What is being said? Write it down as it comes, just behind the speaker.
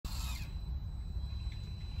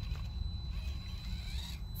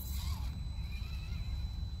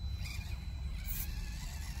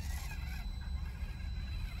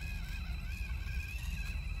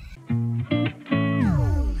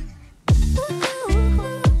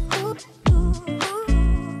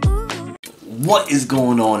What is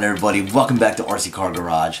going on, everybody? Welcome back to RC Car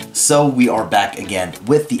Garage. So we are back again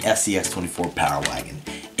with the FCX24 Powerwagon.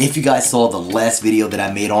 If you guys saw the last video that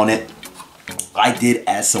I made on it, I did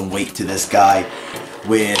add some weight to this guy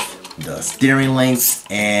with the steering links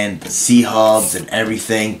and the C-hubs and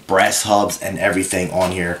everything, brass hubs and everything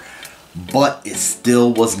on here. But it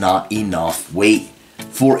still was not enough weight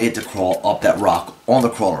for it to crawl up that rock on the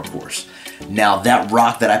crawler course. Now that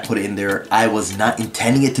rock that I put in there, I was not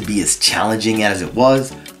intending it to be as challenging as it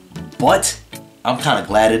was, but I'm kind of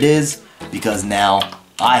glad it is, because now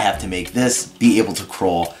I have to make this be able to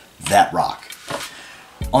crawl that rock.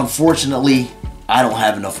 Unfortunately, I don't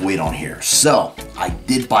have enough weight on here, so I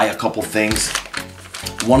did buy a couple things.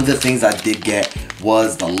 One of the things I did get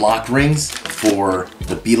was the lock rings for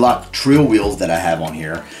the B-Lock Treal wheels that I have on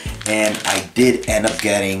here, and I did end up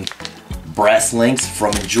getting brass links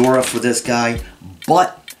from Endura for this guy,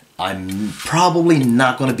 but I'm probably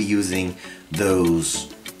not going to be using those.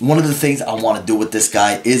 One of the things I want to do with this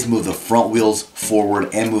guy is move the front wheels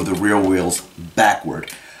forward and move the rear wheels backward.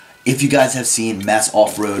 If you guys have seen Mass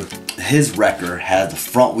Off-Road, his wrecker has the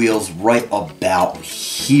front wheels right about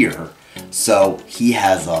here, so he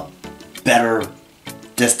has a better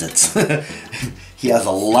distance. He has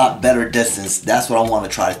a lot better distance. That's what I want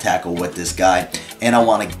to try to tackle with this guy, and I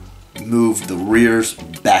want to move the rears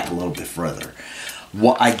back a little bit further.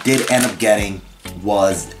 What I did end up getting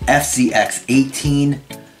was FCX18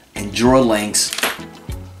 Enduro Links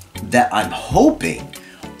that I'm hoping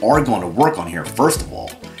are going to work on here first of all,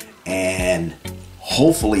 and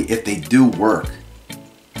hopefully if they do work,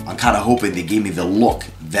 I'm kind of hoping they give me the look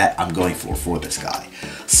that I'm going for this guy.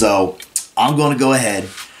 So I'm going to go ahead,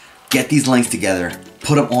 get these links together,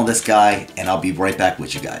 put them on this guy, and I'll be right back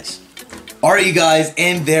with you guys. Alright you guys,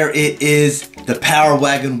 and there it is, the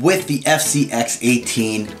Powerwagon with the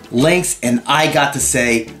FCX18 links, and I got to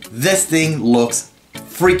say, this thing looks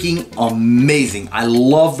freaking amazing. I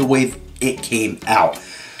love the way it came out.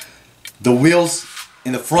 The wheels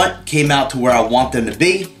in the front came out to where I want them to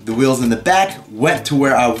be. The wheels in the back went to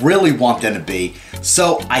where I really want them to be.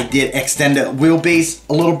 So I did extend the wheelbase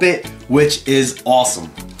a little bit, which is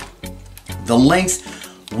awesome. The links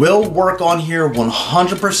will work on here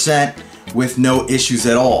 100%. With no issues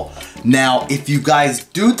at all. Now, if you guys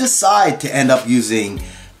do decide to end up using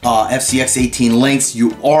FCX18 links,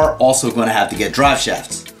 you are also going to have to get drive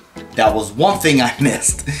shafts. That was one thing I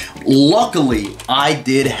missed. Luckily, I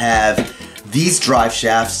did have these drive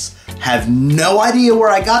shafts. Have no idea where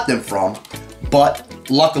I got them from, but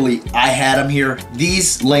luckily I had them here.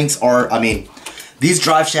 These links are, these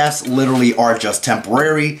drive shafts literally are just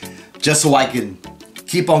temporary, just so I can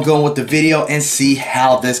keep on going with the video and see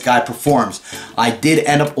how this guy performs. I did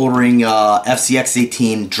end up ordering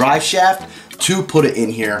FCX18 drive shaft to put it in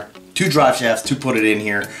here. 2 drive shafts to put it in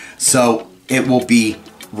here, so it will be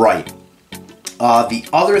right. The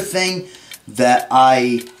other thing that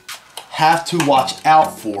I have to watch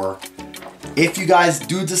out for, if you guys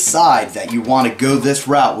do decide that you want to go this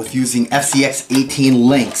route with using FCX18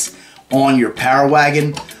 links on your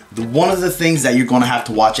Powerwagon, one of the things that you're going to have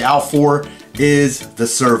to watch out for is the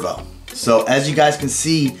servo. So as you guys can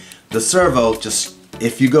see, the servo, just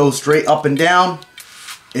if you go straight up and down,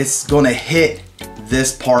 it's going to hit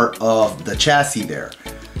this part of the chassis there.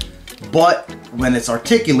 But when it's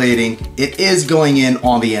articulating, it is going in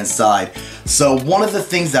on the inside. So one of the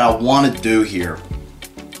things that I want to do here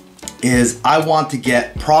is I want to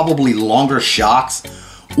get probably longer shocks,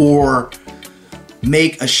 or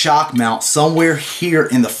make a shock mount somewhere here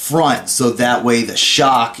in the front, so that way the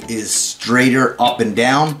shock is straighter up and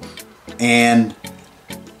down, and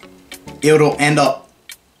it'll end up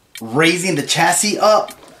raising the chassis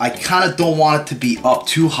up. I kind of don't want it to be up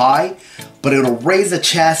too high, but it'll raise the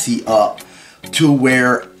chassis up to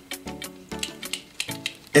where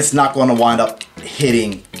it's not going to wind up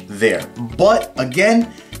hitting there. But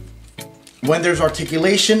again, when there's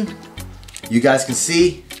articulation, you guys can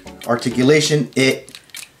see articulation, it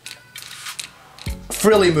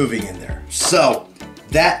freely moving in there. So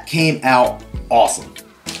that came out awesome.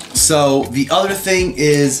 So the other thing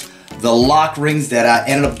is the lock rings that I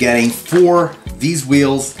ended up getting for these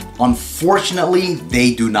wheels. Unfortunately,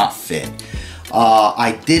 they do not fit.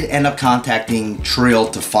 I did end up contacting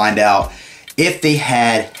Treal to find out if they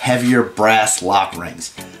had heavier brass lock rings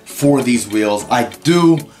for these wheels. I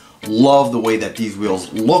do love the way that these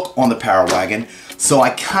wheels look on the Powerwagon, so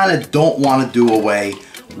I kind of don't want to do away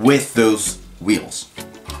with those wheels.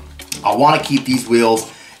 I want to keep these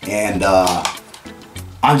wheels, and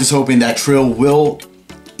I'm just hoping that Treal will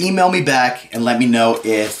email me back and let me know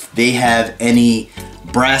if they have any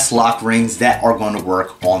brass lock rings that are going to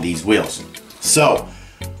work on these wheels. So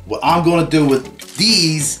what I'm going to do with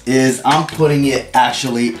these is I'm putting it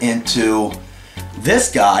actually into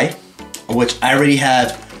this guy, which I already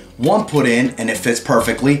have one put in and it fits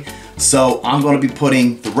perfectly. So I'm going to be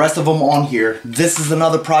putting the rest of them on here. This is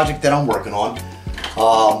another project that I'm working on.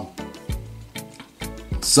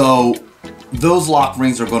 So those lock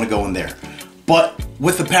rings are going to go in there. But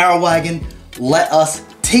with the Powerwagon, let us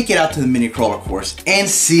take it out to the mini crawler course and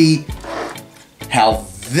see how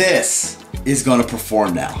this is going to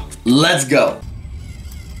perform now. Let's go.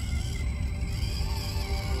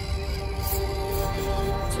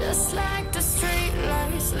 Just like the street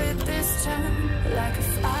lights lit this town, like a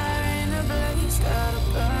fire in a blaze, gotta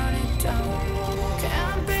burn it down.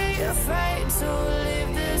 Can't be afraid to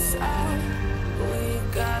leave this out. We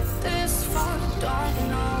got this far, don't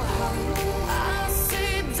know how. I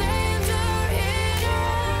see danger in your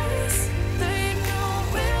eyes. They know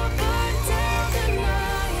we'll burn down the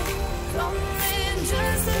night. Coming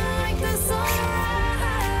just like the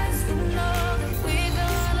sunrise. You know that we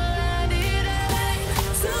gonna let it away.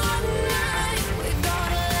 Tonight we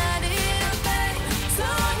gonna let it away.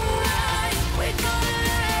 Tonight we gonna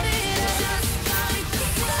let it away. Just like the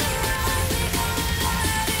sunrise, we gonna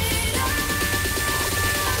let it away.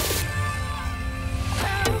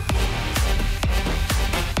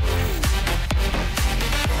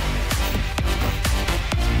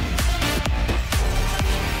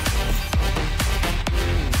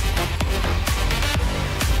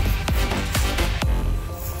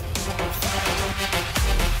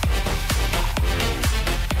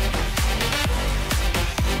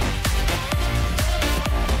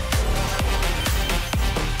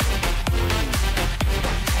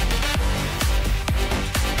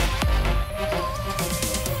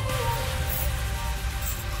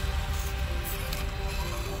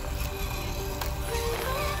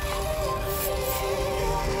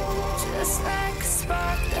 Just like a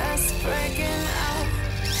spark that's breaking out,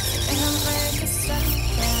 and make a sound,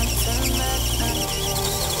 can't turn back now.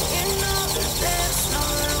 You know that there's no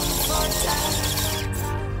room for doubt.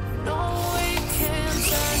 No, we can't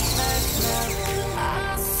turn back now.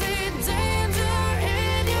 I see danger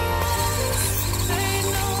in your eyes. They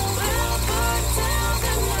know we'll burn down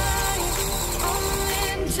the night. Only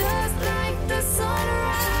just like the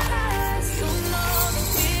sunrise. You know that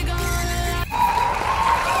we gonna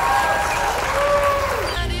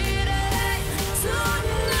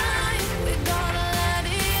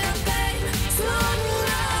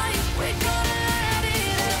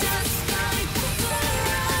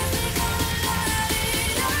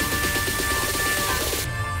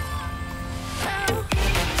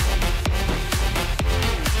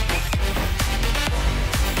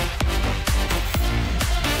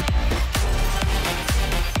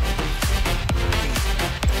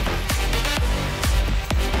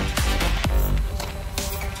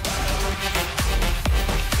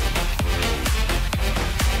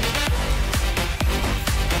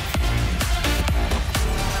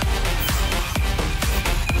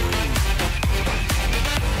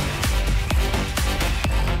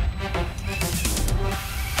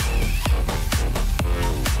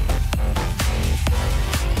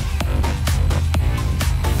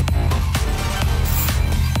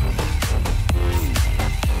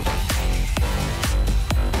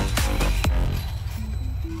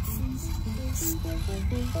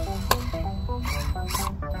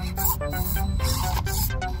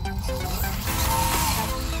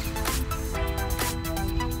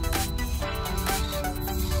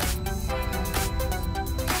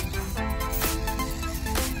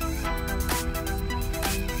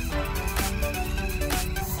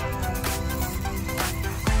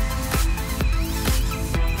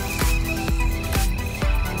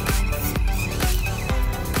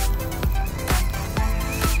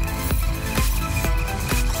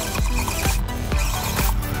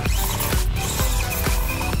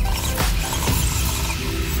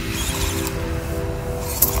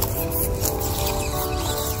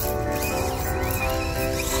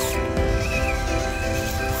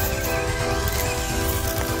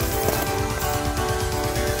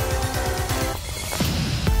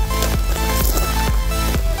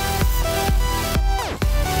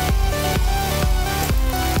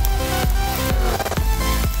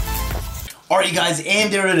Alright guys,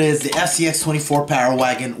 and there it is, the FCX24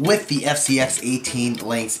 Powerwagon with the FCX18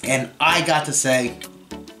 Links, and I got to say,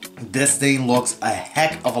 this thing looks a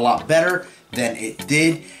heck of a lot better than it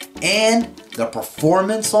did, and the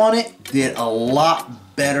performance on it did a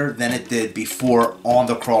lot better than it did before on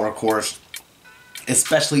the crawler course,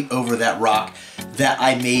 especially over that rock that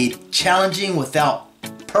I made challenging without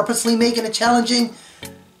purposely making it challenging,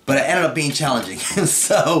 but it ended up being challenging.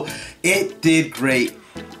 So it did great.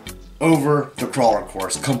 over the crawler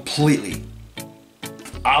course completely.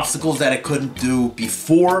 Obstacles that I couldn't do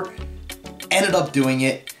before, ended up doing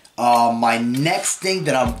it. My next thing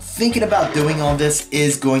that I'm thinking about doing on this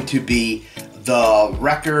is going to be the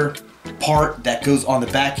wrecker part that goes on the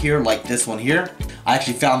back here, like this one here. I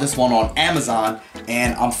actually found this one on Amazon,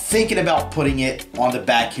 and I'm thinking about putting it on the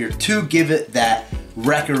back here to give it that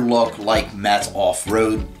wrecker look like Matt's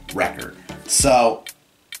off-road wrecker. So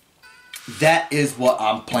that is what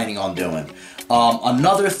I'm planning on doing.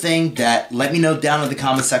 Another thing that, let me know down in the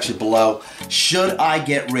comment section below, should I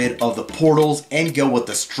get rid of the portals and go with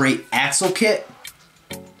the straight axle kit?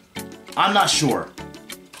 I'm not sure.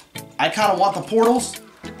 I kind of want the portals,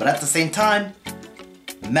 but at the same time,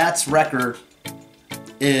 Matt's wrecker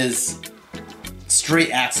is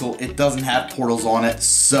straight axle. It doesn't have portals on it,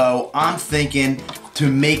 so I'm thinking to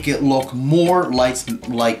make it look more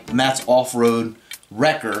like Matt's off-road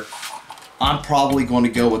wrecker, I'm probably going to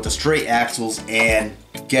go with the straight axles and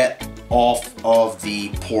get off of the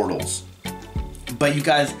portals. But you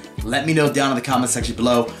guys, let me know down in the comment section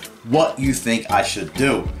below what you think I should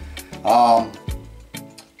do. Other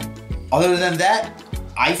than that,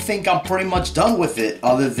 I think I'm pretty much done with it,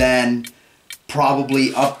 other than probably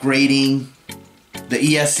upgrading the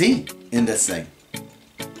ESC in this thing.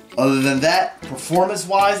 Other than that,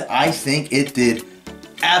 performance-wise, I think it did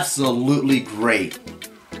absolutely great.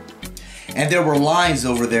 And there were lines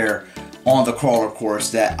over there on the crawler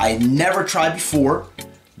course that I never tried before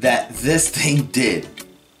that this thing did,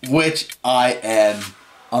 which I am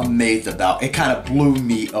amazed about. It kind of blew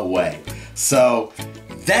me away. So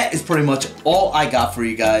that is pretty much all I got for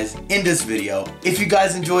you guys in this video. If you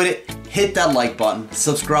guys enjoyed it, hit that like button,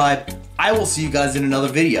 subscribe. I will see you guys in another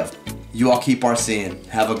video. You all keep RCing.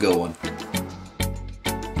 Have a good one.